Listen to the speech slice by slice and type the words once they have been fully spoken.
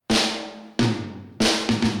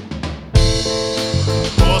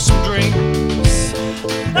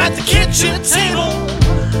the kitchen table.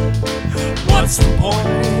 What's the point?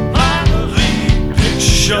 Minor league picture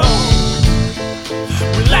show.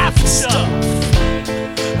 We laugh at stuff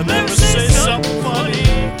and then we say something funny,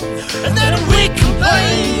 and then we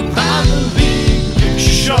complain. Minor league picture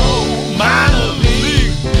show. Minor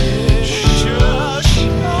league picture show.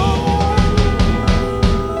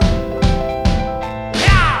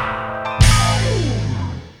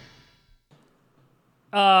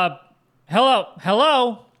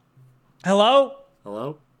 Hello?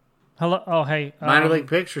 Oh, hey. Minor League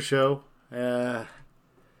Picture Show. How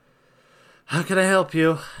can I help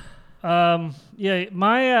you? Yeah,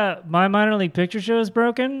 my minor league picture show is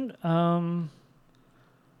broken. I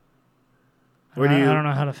don't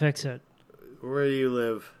know how to fix it. Where do you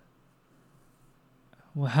live?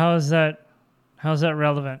 Well, how's that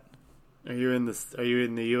relevant? Are you in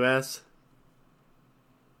the US?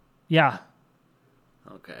 Yeah.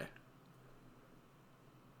 Okay.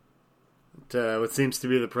 What seems to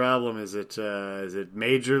be the problem is it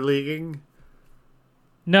major leaguing?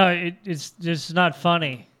 No, it's just not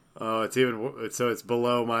funny. Oh, it's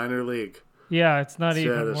below minor league. Yeah, it's not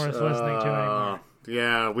even worth listening to anymore.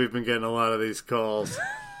 Yeah, we've been getting a lot of these calls.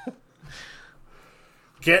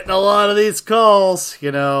 You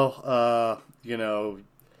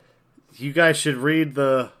guys should read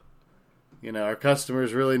our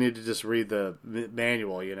customers really need to just read the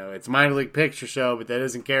manual. It's minor league picture show, but that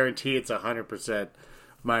doesn't guarantee it's 100%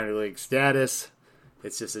 minor league status.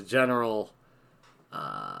 It's just a general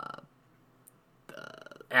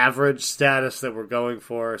average status that we're going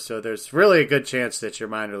for. So there's really a good chance that your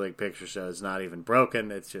minor league picture show is not even broken.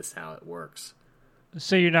 It's just how it works.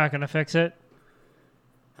 So you're not going to fix it?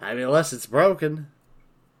 I mean, unless it's broken.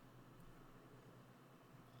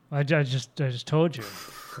 I just told you.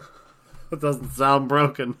 It doesn't sound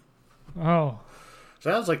broken. Oh.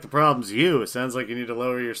 Sounds like the problem's you. It sounds like you need to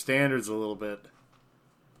lower your standards a little bit.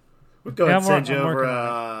 We'll go ahead and send you over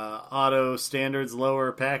auto standards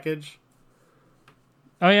lower package.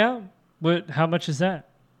 Oh, yeah? How much is that?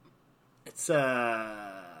 It's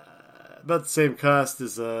about the same cost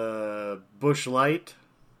as a Busch Light.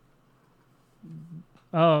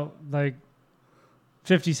 Oh, like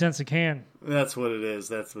 50 cents a can. That's what it is.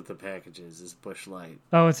 That's what the package is Busch Light.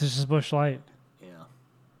 Oh, it's just Busch Light. Yeah.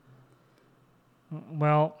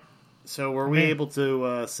 Well. So were we able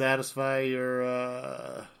to satisfy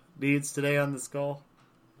your needs today on this call?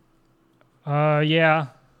 Yeah.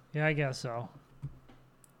 Yeah, I guess so.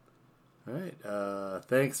 All right.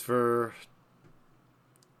 Thanks for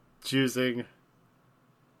choosing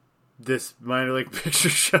this minor league picture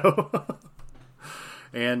show.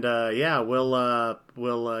 And we'll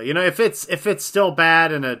if it's still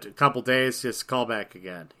bad in a couple days, just call back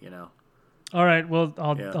again. All right. Well,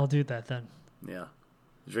 I'll do that then. Yeah.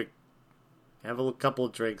 Have a couple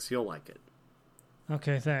of drinks. You'll like it.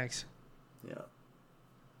 Okay. Thanks. Yeah.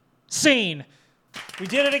 Scene. We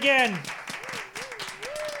did it again.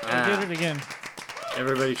 We did it again.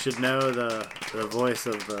 Everybody should know the voice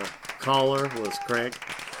of the caller was Craig.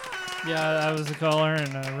 Yeah, I was the caller,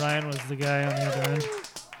 and Ryan was the guy on the other end.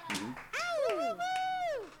 Mm-hmm.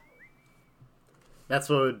 That's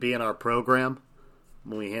what would be in our program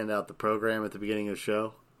when we hand out the program at the beginning of the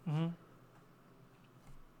show. Mm-hmm.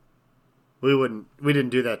 We didn't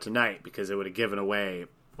do that tonight because it would have given away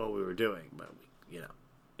what we were doing, but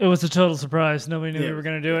it was a total surprise. Nobody knew we were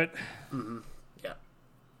going to do it. Mm-hmm. Yeah,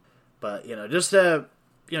 but just a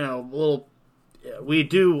little. We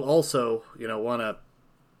do also want to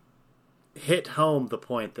hit home the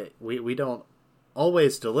point that we don't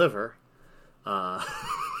always deliver. We're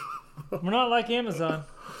not like Amazon.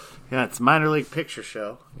 Yeah, it's minor league picture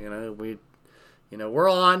show. We're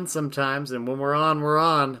on sometimes, and when we're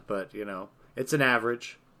on, but it's an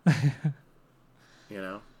average.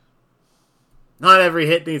 Not every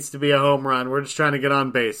hit needs to be a home run. We're just trying to get on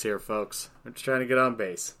base here, folks. We're just trying to get on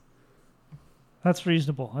base. That's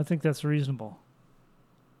reasonable. I think that's reasonable.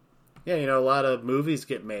 Yeah, a lot of movies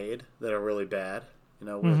get made that are really bad.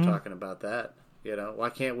 We're talking about that. Why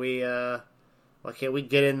can't we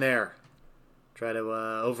get in there? Try to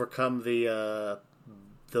overcome the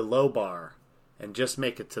low bar and just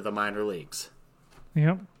make it to the minor leagues.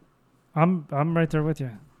 Yep. I'm right there with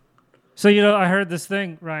you. So, I heard this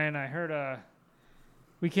thing, Ryan. I heard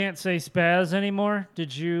we can't say spaz anymore.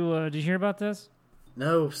 Did you hear about this?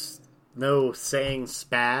 No saying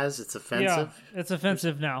spaz. It's offensive. Yeah, it's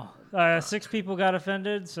offensive now. 6 people got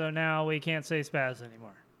offended, so now we can't say spaz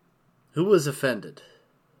anymore. Who was offended?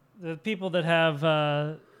 The people that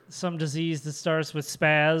have some disease that starts with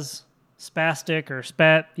spastic or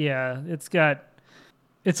spat. Yeah, it's got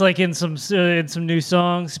it's like in some new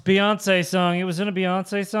songs. Beyonce song. It was in a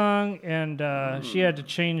Beyonce song, and she had to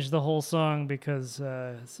change the whole song because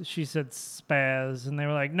she said spaz, and they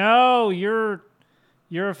were like, "No, you're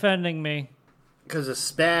offending me." Because a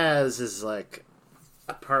spaz is like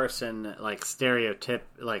a person, like stereotype.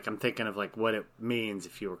 Like I'm thinking of like what it means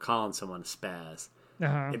if you were calling someone a spaz.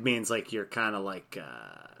 It means like you're kind of like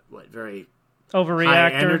very overreactor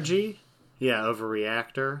high energy. Yeah,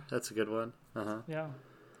 overreactor. That's a good one. Yeah.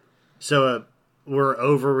 So, were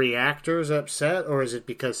overreactors upset, or is it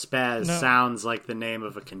because spaz sounds like the name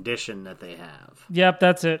of a condition that they have? Yep,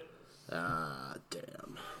 that's it.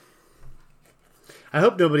 Damn. I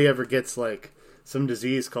hope nobody ever gets, like, some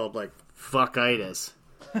disease called, like, fuckitis.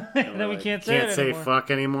 Then we like, can't say it say anymore. fuck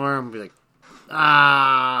anymore. I'm going to be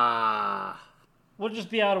like, We'll just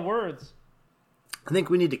be out of words. I think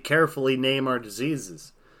we need to carefully name our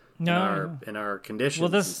diseases. No. In our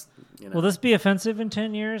conditions. Will this be offensive in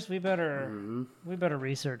 10 years? We better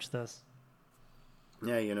research this.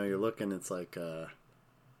 Yeah, you're looking. It's like,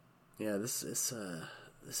 this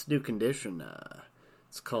new condition.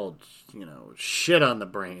 It's called, shit on the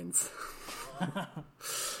brains.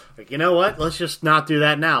 Like, you know what? Let's just not do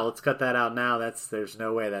that now. Let's cut that out now. There's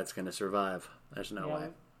no way that's going to survive. There's no way.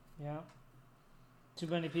 Yeah. Too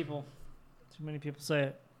many people say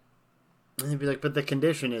it. And they'd be like, but the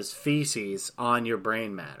condition is feces on your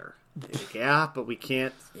brain matter. Like, yeah, but we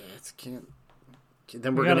can't. Yeah, can't.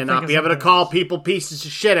 Then we're gonna not be able to call people pieces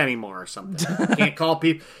of shit anymore or something. Can't call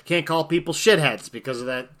people shitheads because of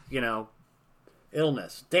that,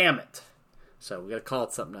 illness. Damn it! So we gotta call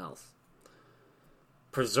it something else.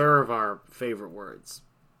 Preserve our favorite words.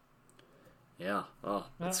 Yeah. Oh,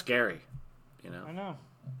 it's scary. I know.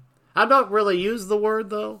 I don't really use the word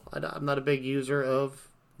though. I'm not a big user of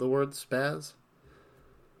the word spaz.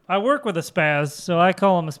 I work with a spaz, so I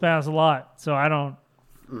call him a spaz a lot. So I don't.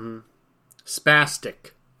 Mm-hmm.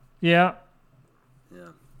 Spastic. Yeah. Yeah.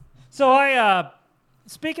 So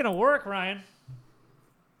speaking of work, Ryan,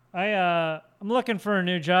 I'm looking for a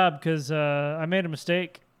new job because I made a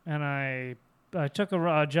mistake and I took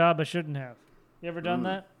a job I shouldn't have. You ever done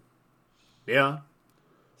that? Yeah.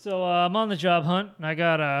 So I'm on the job hunt and I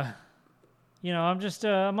got I'm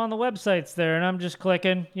on the websites there and I'm just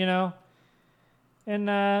clicking, and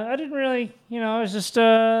I didn't really, I was just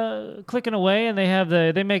clicking away, and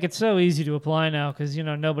they make it so easy to apply now because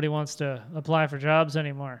nobody wants to apply for jobs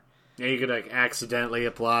anymore. Yeah, you could accidentally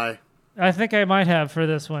apply. I think I might have for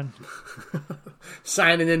this one.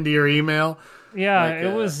 Signing into your email. Yeah,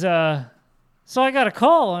 it was. So I got a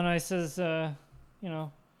call and I says,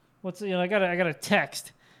 what's I got a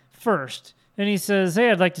text first, and he says,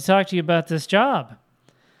 "Hey, I'd like to talk to you about this job."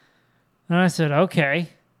 And I said, "Okay."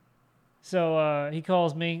 So he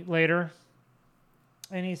calls me later,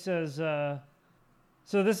 and he says, "So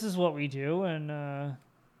this is what we do, and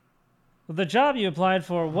the job you applied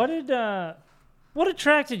for. What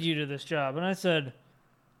attracted you to this job?" And I said,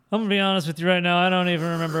 "I'm gonna be honest with you right now. I don't even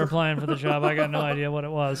remember applying for the job. I got no idea what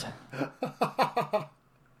it was."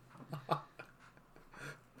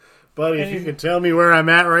 Buddy, if you could tell me where I'm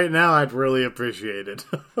at right now, I'd really appreciate it.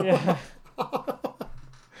 Yeah.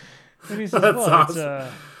 And he says, That's "Well,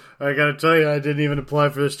 awesome. I gotta tell you, I didn't even apply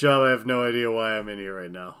for this job. I have no idea why I'm in here right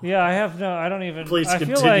now. Yeah, I don't even. Please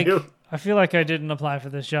continue. I feel like I didn't apply for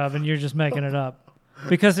this job, and you're just making it up.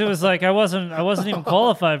 Because it was like I wasn't even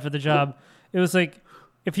qualified for the job. It was like,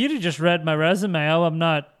 if you'd have just read my resume, I'm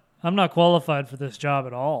not qualified for this job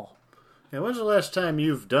at all. Now, when's the last time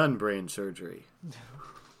you've done brain surgery?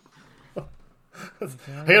 I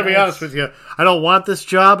gotta be honest with you. I don't want this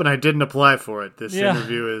job, and I didn't apply for it. This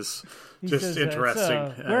interview is just interesting.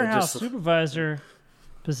 It's a warehouse supervisor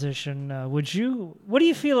position. What do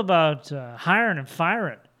you feel about hiring and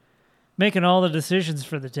firing, making all the decisions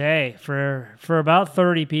for the day for about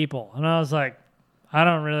 30 people? And I was like, I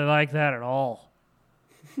don't really like that at all.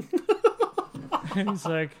 And he's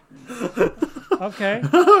like, okay.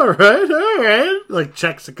 All right. Like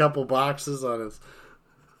checks a couple boxes on his.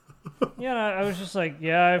 Yeah, I was just like,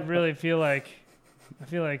 yeah, I really feel like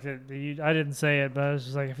that I didn't say it, but I was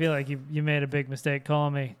just like, I feel like you made a big mistake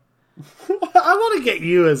calling me. I want to get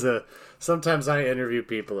you as a. Sometimes I interview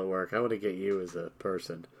people at work. I want to get you as a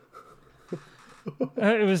person.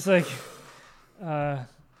 It was like,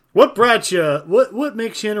 what brought you? What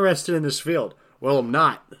makes you interested in this field? Well, I'm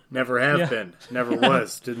not. Never have been. Never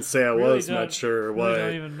was. Didn't say I really was. Not sure why. Really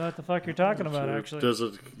don't even know what the fuck you're talking about. Sure actually,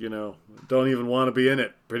 doesn't. Don't even want to be in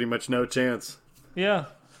it. Pretty much no chance. Yeah.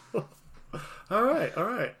 All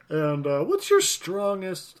right. And what's your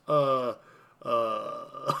strongest? And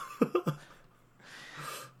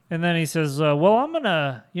then he says, "Well, I'm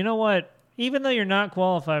gonna. You know what? even though you're not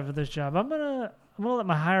qualified for this job, I'm gonna let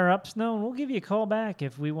my higher ups know, and we'll give you a call back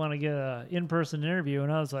if we want to get a in-person interview.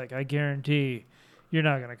 And I was like, I guarantee you're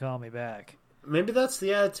not gonna call me back. Maybe that's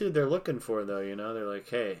the attitude they're looking for, though. They're like,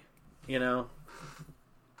 hey, do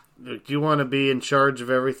you want to be in charge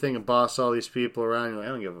of everything and boss all these people around? You're like,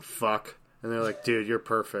 I don't give a fuck. And they're like, dude, you're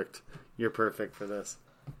perfect. You're perfect for this.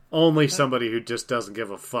 Only somebody who just doesn't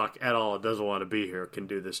give a fuck at all and doesn't want to be here can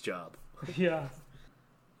do this job. Yeah.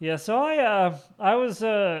 Yeah, so I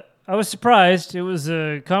was surprised. It was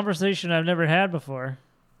a conversation I've never had before.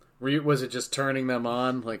 Was it just turning them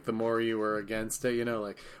on, like, the more you were against it?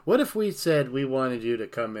 Like, what if we said we wanted you to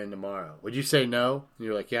come in tomorrow? Would you say no? And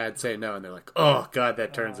you're like, yeah, I'd say no. And they're like, oh, God,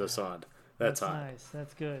 that turns us on. That's hot. Nice.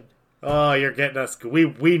 That's good. Oh, you're getting us.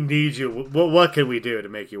 We need you. What can we do to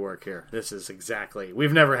make you work here? This is exactly.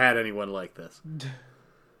 We've never had anyone like this.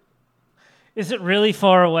 Is it really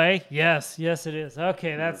far away? Yes, it is.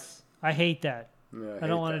 Okay, that's. I hate that. Yeah, I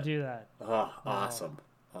don't want to do that. Oh, awesome.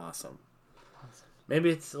 Maybe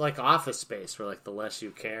it's like Office Space, where like the less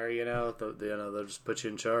you care, they'll just put you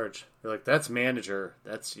in charge. They're like, that's manager.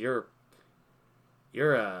 That's your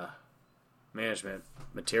management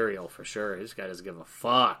material for sure. This guy doesn't give a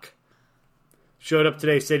fuck. Showed up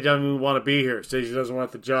today, said he doesn't even want to be here, said he doesn't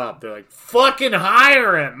want the job. They're like, fucking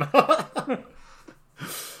hire him!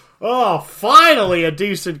 Oh, finally a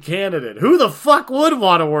decent candidate. Who the fuck would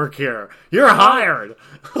want to work here? You're hired.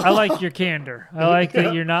 I like your candor. I like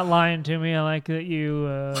that you're not lying to me. I like that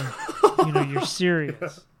you're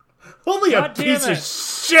serious. Only a piece of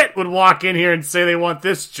shit would walk in here and say they want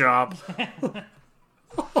this job.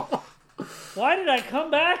 Why did I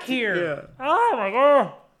come back here? Yeah. Oh my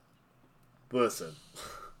god. Listen.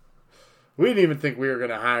 We didn't even think we were going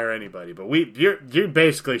to hire anybody, but you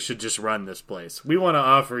basically should just run this place. We want to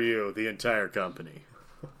offer you the entire company.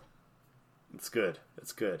 It's good.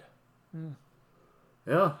 It's good. Mm.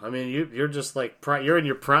 Yeah, I mean, you're just like you're in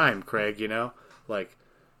your prime, Craig. Like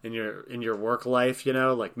in your work life.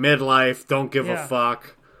 Like midlife. Don't give a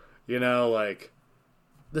fuck. Like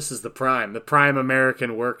this is the prime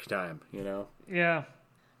American work time. Yeah.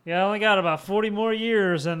 Yeah, I only got about 40 more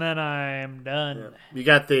years, and then I'm done. Yeah. You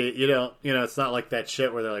got it's not like that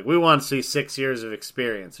shit where they're like, we want to see 6 years of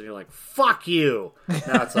experience. And you're like, fuck you.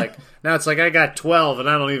 Now it's like, I got 12, and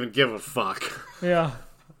I don't even give a fuck. Yeah.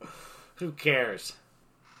 Who cares?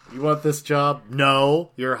 You want this job? No,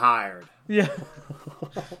 you're hired. Yeah.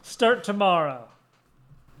 Start tomorrow.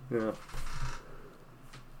 Yeah.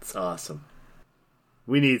 It's awesome.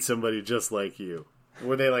 We need somebody just like you.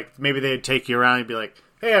 Where they maybe they'd take you around and be like,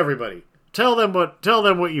 hey, everybody, tell them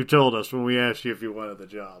what you told us when we asked you if you wanted the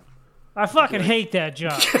job. I fucking hate that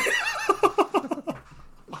job.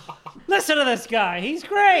 Listen to this guy. He's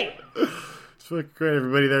great. It's fucking great.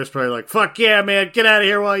 Everybody there's probably like, fuck yeah, man. Get out of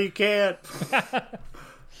here while you can.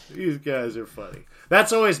 These guys are funny.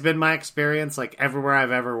 That's always been my experience. Like, everywhere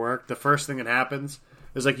I've ever worked, the first thing that happens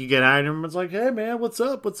is, like, you get hired and everyone's like, hey, man, what's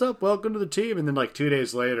up? Welcome to the team. And then, like, 2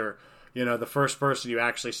 days later, the first person you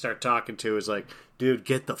actually start talking to is like, dude,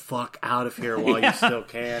 get the fuck out of here while you still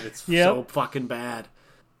can. It's so fucking bad.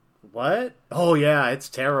 What? Oh, yeah, it's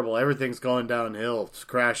terrible. Everything's going downhill. It's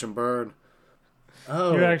crash and burn.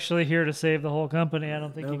 Oh, you're actually here to save the whole company. I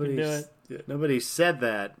don't think you can do it. Nobody said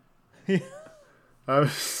that. They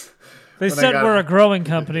said we're a growing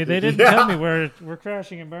company. They didn't tell me we're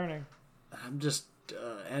crashing and burning. I'm just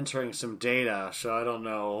entering some data, so I don't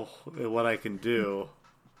know what I can do.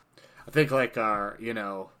 I think like our,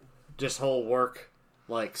 just whole work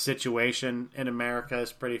situation in America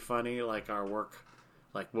is pretty funny. Like our work,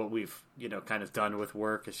 like what we've, kind of done with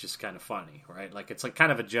work is just kind of funny, right? Like it's like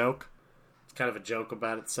kind of a joke. It's kind of a joke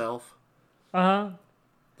about itself. Uh-huh.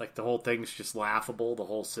 Like the whole thing's just laughable, the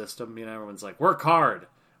whole system, everyone's like, work hard,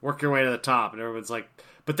 work your way to the top. And everyone's like,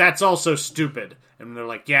 but that's also stupid. And they're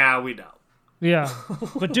like, yeah, we know. Yeah,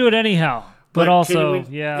 but do it anyhow. But also,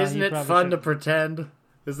 isn't it fun to pretend?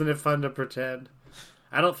 Isn't it fun to pretend?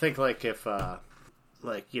 I don't think if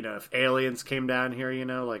if aliens came down here,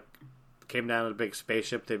 came down in a big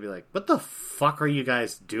spaceship, they'd be like, what the fuck are you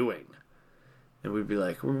guys doing? And we'd be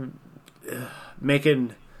like, we're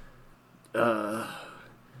making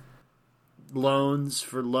loans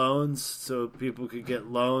so people could get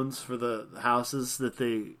loans for the houses that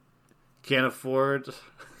they can't afford.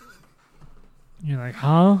 You're like,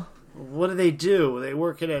 huh? What do? They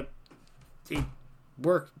work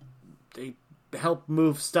they help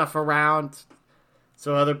move stuff around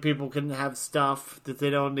so other people can have stuff that they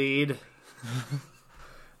don't need.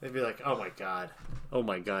 They'd be like, oh my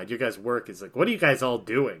god, your guys' work is like, what are you guys all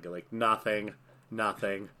doing? Like, nothing.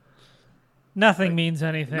 Nothing means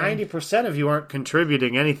anything. 90% of you aren't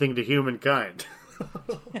contributing anything to humankind.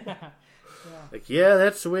 Like, yeah,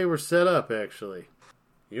 that's the way we're set up, actually.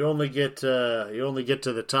 You only get to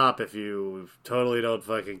the top if you totally don't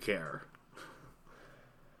fucking care.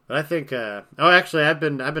 But I think actually I've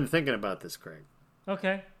been thinking about this, Craig.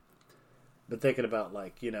 Okay. Been thinking about,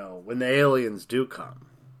 like, you know, when the aliens do come,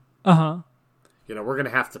 you know, we're going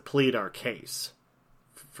to have to plead our case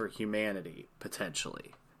for humanity,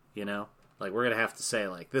 potentially, you know? Like, we're going to have to say,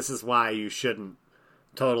 like, this is why you shouldn't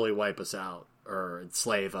totally wipe us out or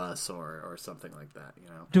enslave us or something like that, you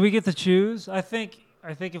know? Do we get to choose? I think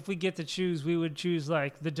if we get to choose, we would choose,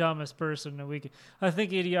 like, the dumbest person that we could. I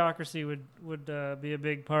think idiocracy would be a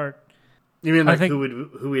big part. You mean, like,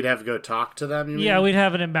 who we'd have to go talk to them, you mean? Yeah, we'd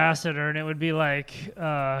have an ambassador, and it would be, like,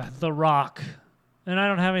 The Rock. And I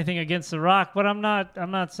don't have anything against The Rock, but I'm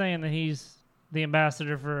not saying that he's the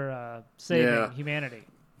ambassador for saving humanity.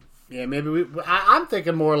 Yeah, maybe I'm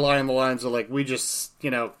thinking more along the lines of, like, we just, you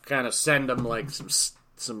know, kind of send them, like,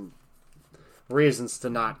 some reasons to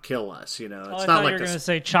not kill us, you know. It's I not thought like you were going to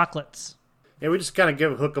say chocolates. Yeah, we just kind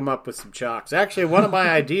of hook them up with some chocks. Actually, one of my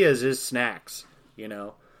ideas is snacks, you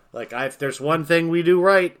know. Like, if there's one thing we do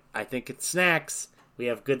right, I think it's snacks. We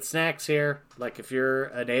have good snacks here. Like, if you're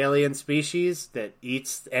an alien species that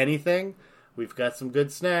eats anything, we've got some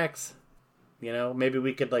good snacks. You know, maybe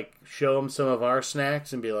we could, like, show them some of our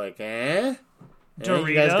snacks and be like, Doritos?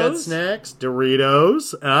 You guys got snacks?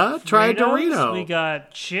 Doritos? Try a Dorito. We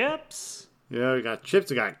got chips. Yeah, we got chips.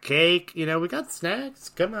 We got cake. You know, we got snacks.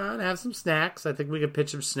 Come on, have some snacks. I think we could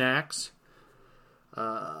pitch some snacks.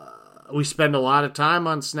 We spend a lot of time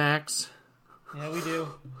on snacks. Yeah, we do.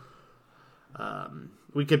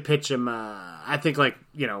 We could pitch them, I think, like,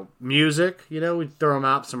 you know, music. You know, we'd throw them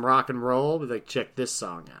out some rock and roll. We'd like, check this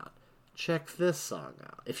song out. Check this song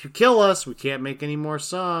out. If you kill us, we can't make any more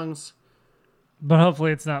songs. But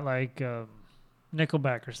hopefully it's not like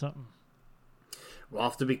Nickelback or something. We'll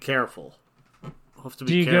have to be careful. We'll have to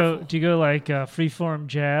do be careful. Do you go like freeform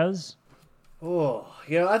jazz? Oh,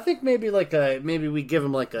 yeah, I think maybe we give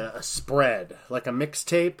them like a spread, like a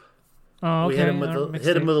mixtape. Oh, okay. We hit them with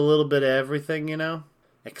a little bit of everything, you know,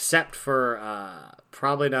 except for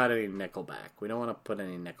probably not any Nickelback. We don't want to put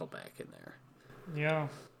any Nickelback in there. Yeah,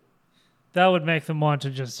 that would make them want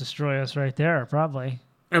to just destroy us right there, probably.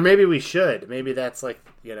 Or maybe we should. Maybe that's like,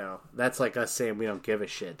 you know, that's like us saying we don't give a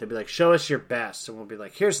shit. They'd be like, show us your best, and we'll be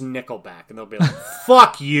like, here's Nickelback, and they'll be like,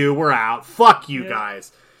 fuck you, we're out. Fuck you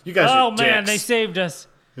guys. You guys are dicks. Oh man, they saved us.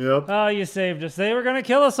 Yep. Oh, you saved us. They were going to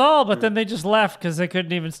kill us all, but then they just left because they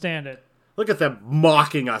couldn't even stand it. Look at them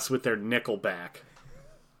mocking us with their Nickelback.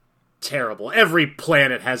 Terrible. Every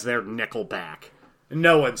planet has their Nickelback. And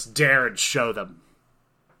no one's dared show them.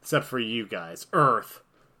 Except for you guys. Earth.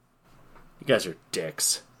 You guys are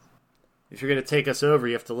dicks. If you're going to take us over,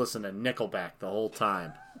 you have to listen to Nickelback the whole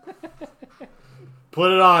time.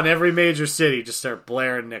 Put it on every major city. Just start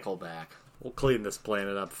blaring Nickelback. We'll clean this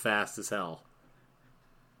planet up fast as hell.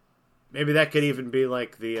 Maybe that could even be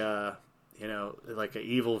like the, you know, like an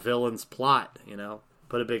evil villain's plot, you know?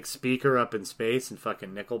 Put a big speaker up in space and fucking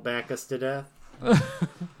Nickelback us to death.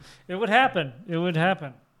 It would happen. It would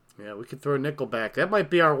happen. Yeah, we could throw Nickelback. That might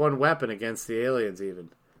be our one weapon against the aliens, even.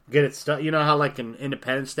 Get it stuck. You know how, like, in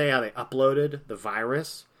Independence Day, how they uploaded the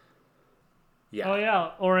virus? Yeah. Oh,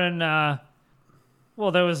 yeah. Or in,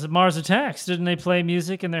 well, there was Mars Attacks. Didn't they play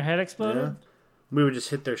music and their head exploded? Yeah. We would just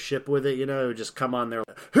hit their ship with it, you know? It would just come on there.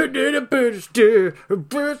 You know,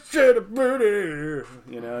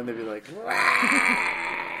 and they'd be like,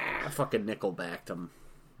 I fucking Nickelbacked them.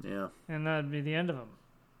 Yeah. And that'd be the end of them.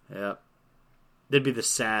 Yeah. They'd be the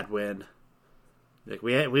sad win. Like,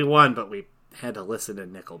 we won, but we had to listen to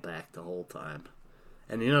Nickelback the whole time.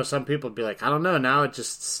 And, you know, some people would be like, I don't know, now it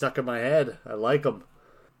just stuck in my head. I like them.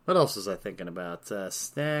 What else was I thinking about?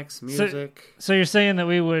 Snacks, music. So you're saying that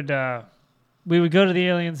we would go to the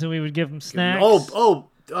aliens and we would give them snacks?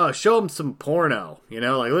 Show them some porno. You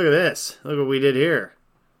know, like, look at this. Look what we did here.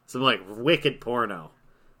 Some, like, wicked porno.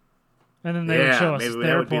 And then they would show us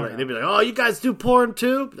their porno. They'd be like, oh, you guys do porn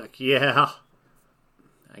too? Like, yeah.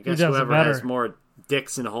 I guess whoever has more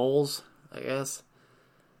dicks and holes, I guess.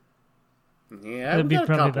 Yeah, it'd be got a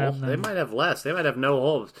couple. Them, they might have less. They might have no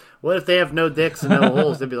holes. What if they have no dicks and no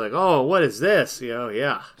holes? They'd be like, oh, what is this? You know,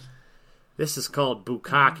 yeah. This is called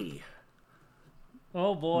bukkake.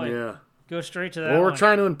 Oh, boy. Yeah. Go straight to that Well, we're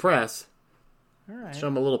trying to impress. All right. Show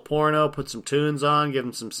them a little porno, put some tunes on, give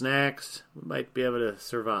them some snacks. We might be able to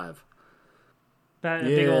survive. A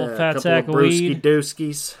big old fat sack of weed.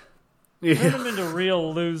 Dooskies. Turn them into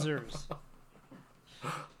real losers.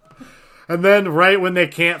 And then right when they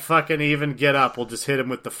can't fucking even get up, we'll just hit them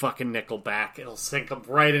with the fucking Nickelback. It'll sink them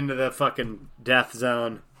right into the fucking death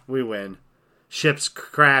zone. We win. Ships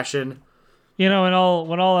crashing. You know,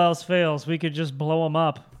 when all else fails, we could just blow them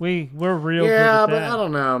up. We're real good Yeah, at but that. I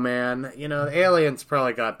don't know, man. You know, the aliens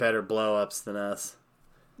probably got better blow-ups than us.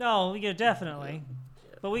 No, yeah, definitely.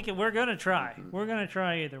 But we're gonna try. We're gonna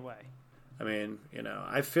try either way. I mean, you know,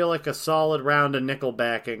 I feel like a solid round of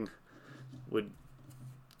Nickelbacking would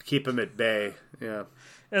keep him at bay. Yeah.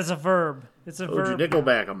 It's a verb. It's a Would you verb.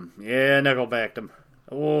 Nickelback him? Yeah, Nickelbacked him.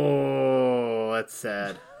 Oh, that's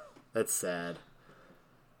sad. That's sad.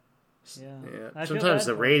 Yeah. Yeah. I feel Sometimes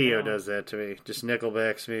bad the for radio him now. does that to me. Just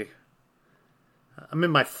Nickelbacks me. I'm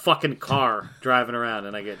in my fucking car driving around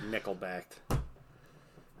and I get Nickelbacked.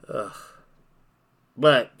 Ugh.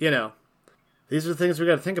 But, you know, these are things we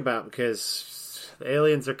got to think about because the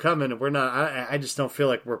aliens are coming and we're not. I just don't feel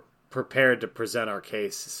like we're prepared to present our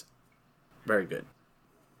case very good.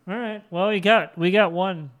 All right. Well, we got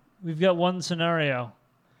one. We've got one scenario.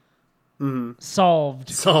 Solved.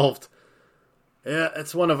 Solved. Yeah,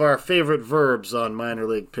 it's one of our favorite verbs on Minor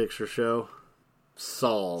League Picture Show.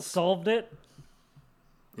 Solved. Solved it.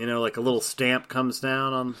 You know, like a little stamp comes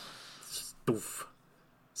down on. Stoof.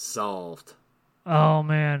 Solved. Oh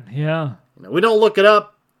man, yeah. You know, we don't look it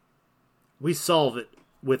up. We solve it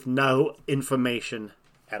with no information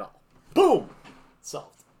at all. Boom!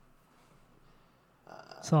 Solved.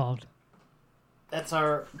 Solved. That's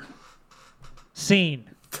our Scene.